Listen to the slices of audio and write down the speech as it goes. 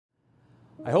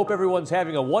I hope everyone's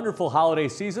having a wonderful holiday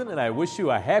season, and I wish you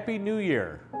a Happy New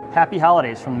Year. Happy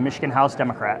holidays from the Michigan House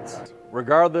Democrats.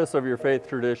 Regardless of your faith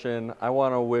tradition, I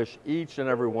want to wish each and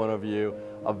every one of you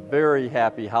a very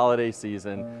happy holiday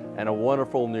season and a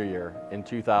wonderful New Year in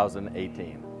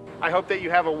 2018. I hope that you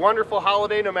have a wonderful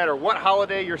holiday no matter what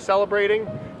holiday you're celebrating,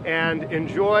 and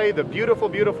enjoy the beautiful,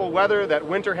 beautiful weather that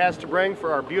winter has to bring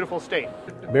for our beautiful state.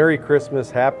 Merry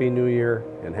Christmas, Happy New Year,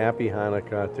 and Happy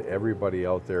Hanukkah to everybody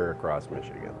out there across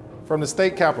Michigan. From the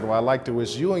state capitol, I'd like to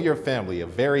wish you and your family a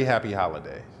very happy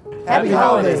holiday. Happy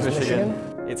holidays, Michigan.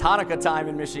 It's Hanukkah time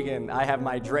in Michigan. I have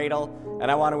my dreidel, and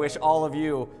I want to wish all of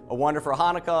you a wonderful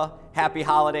Hanukkah, happy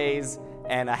holidays,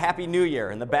 and a happy New Year,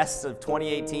 and the best of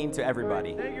 2018 to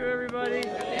everybody. Thank you, everybody.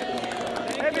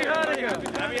 Happy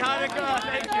Hanukkah. Happy Hanukkah.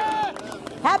 Thank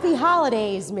you. Happy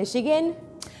holidays, Michigan.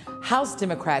 House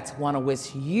Democrats want to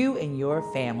wish you and your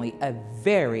family a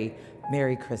very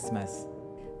Merry Christmas.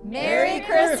 Merry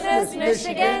Christmas,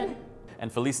 Michigan.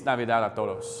 And Feliz Navidad a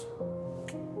todos.